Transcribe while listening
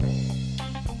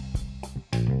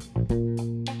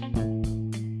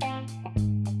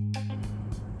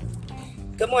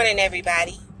Good morning,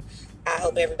 everybody. I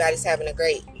hope everybody's having a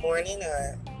great morning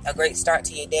or a great start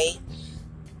to your day.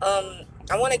 I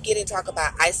want to get and talk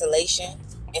about isolation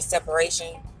and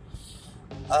separation.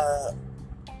 Uh,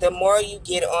 the more you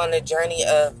get on the journey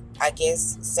of, I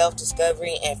guess,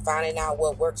 self-discovery and finding out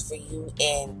what works for you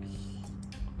and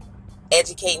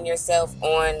educating yourself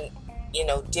on,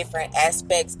 different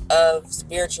aspects of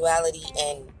spirituality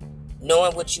and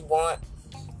knowing what you want,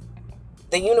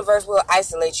 the universe will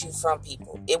isolate you from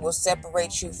people. It will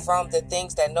separate you from the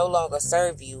things that no longer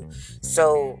serve you.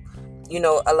 So,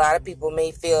 a lot of people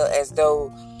may feel as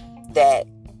though that,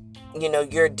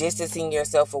 you're distancing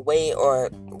yourself away, or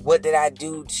what did I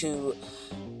do to,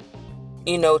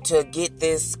 to get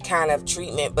this kind of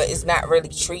treatment? But it's not really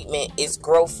treatment, it's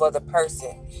growth for the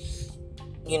person.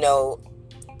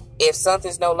 If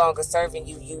something's no longer serving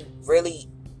you, you really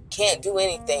can't do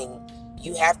anything.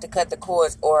 You have to cut the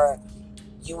cords, or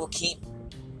you will keep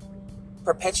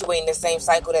perpetuating the same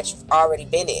cycle that you've already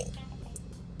been in.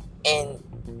 And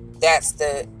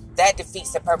that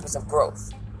defeats the purpose of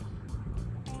growth.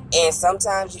 And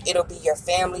sometimes it'll be your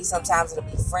family, sometimes it'll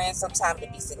be friends, sometimes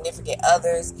it'll be significant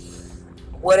others.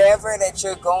 Whatever that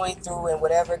you're going through and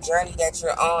whatever journey that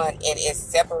you're on, and it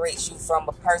separates you from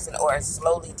a person, or it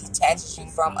slowly detaches you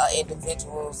from an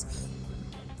individual's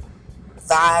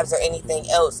vibes or anything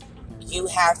else, you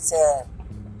have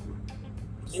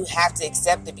to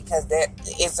accept it, because there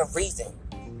is a reason.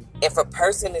 If a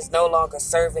person is no longer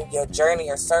serving your journey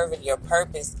or serving your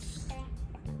purpose,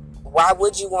 why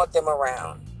would you want them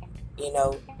around?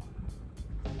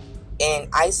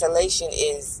 And isolation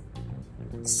is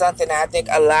something I think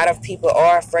a lot of people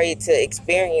are afraid to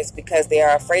experience, because they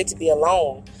are afraid to be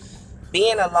alone.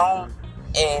 Being alone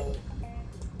and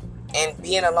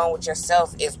being alone with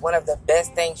yourself is one of the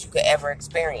best things you could ever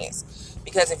experience.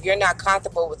 Because if you're not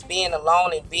comfortable with being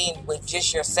alone and being with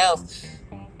just yourself,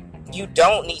 you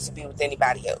don't need to be with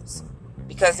anybody else.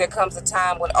 Because there comes a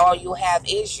time when all you have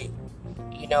is you.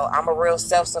 I'm a real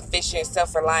self-sufficient,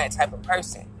 self-reliant type of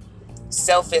person.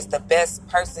 Self is the best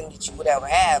person that you would ever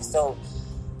have. So,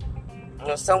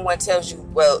 someone tells you,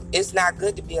 well, it's not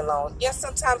good to be alone. Yes,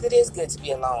 sometimes it is good to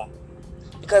be alone.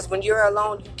 Because when you're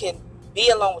alone, you can be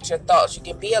alone with your thoughts. You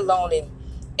can be alone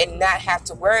and not have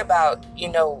to worry about,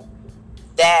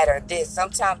 that or this.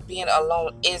 Sometimes being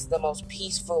alone is the most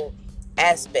peaceful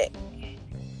aspect.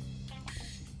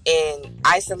 And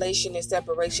isolation and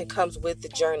separation comes with the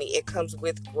journey. It comes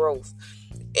with growth.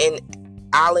 And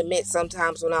I'll admit,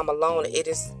 sometimes when I'm alone,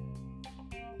 it's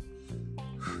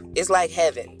like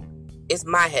heaven. It's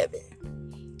my heaven.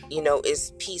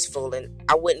 It's peaceful, and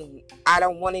I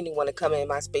don't want anyone to come in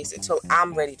my space until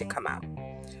I'm ready to come out.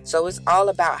 So it's all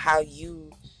about how you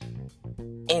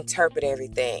interpret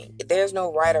everything. There's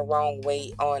no right or wrong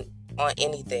way on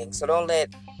anything. So don't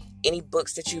let any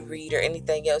books that you read or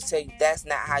anything else tell you that's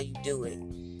not how you do it.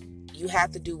 You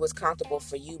have to do what's comfortable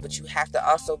for you, but you have to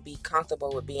also be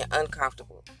comfortable with being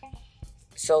uncomfortable.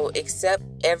 So accept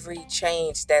every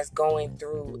change that's going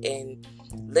through, and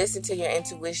listen to your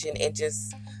intuition, and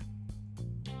just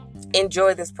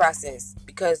enjoy this process,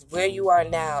 because where you are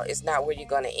now is not where you're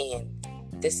going to end.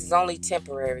 This is only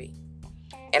temporary.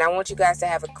 And I want you guys to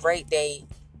have a great day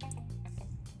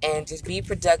and just be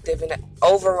productive. And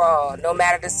overall, no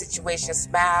matter the situation,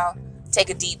 smile, take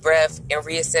a deep breath, and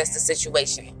reassess the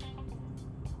situation.